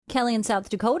Kelly in South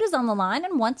Dakota is on the line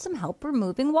and wants some help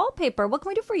removing wallpaper. What can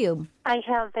we do for you? I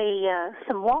have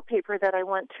some wallpaper that I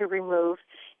want to remove,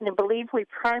 and I believe we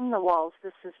primed the walls.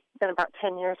 This has been about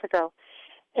 10 years ago.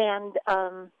 And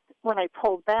when I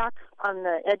pulled back on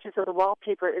the edges of the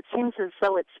wallpaper, it seems as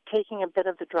though it's taking a bit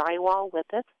of the drywall with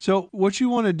it. So what you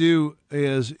want to do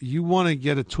is you want to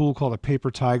get a tool called a paper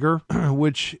tiger,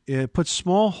 which it puts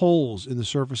small holes in the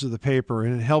surface of the paper,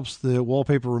 and it helps the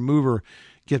wallpaper remover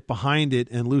get behind it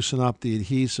and loosen up the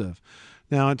adhesive.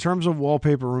 Now, in terms of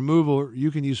wallpaper removal, you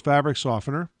can use fabric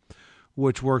softener,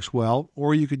 which works well,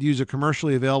 or you could use a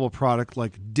commercially available product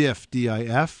like DIF,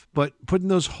 D-I-F, but putting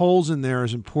those holes in there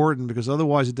is important because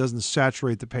otherwise it doesn't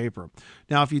saturate the paper.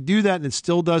 Now, if you do that and it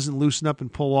still doesn't loosen up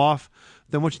and pull off,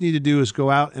 then what you need to do is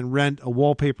go out and rent a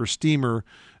wallpaper steamer,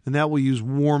 and that will use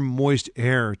warm, moist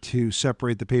air to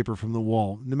separate the paper from the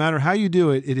wall. No matter how you do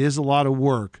it, it is a lot of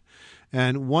work.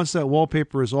 And once that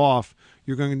wallpaper is off,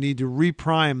 you're going to need to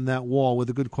reprime that wall with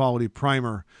a good quality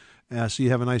primer so you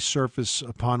have a nice surface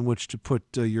upon which to put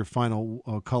your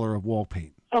final color of wall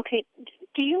paint. Okay.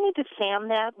 Do you need to sand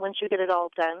that once you get it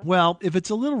all done? Well, if it's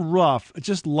a little rough,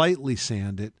 just lightly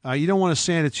sand it. You don't want to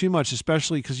sand it too much,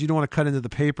 especially because you don't want to cut into the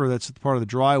paper that's part of the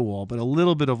drywall, but a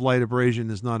little bit of light abrasion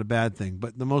is not a bad thing.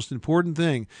 But the most important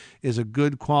thing is a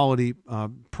good quality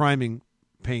priming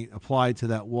paint applied to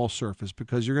that wall surface,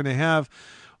 because you're going to have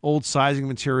old sizing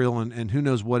material and who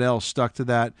knows what else stuck to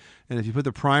that. And if you put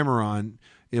the primer on,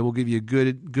 it will give you a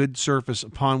good surface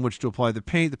upon which to apply the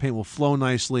paint. The paint will flow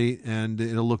nicely, and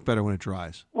it'll look better when it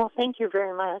dries. Well, thank you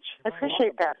very much. I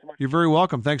appreciate that. You're very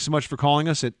welcome. Thanks so much for calling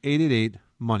us at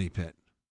 888-MONEY-PIT.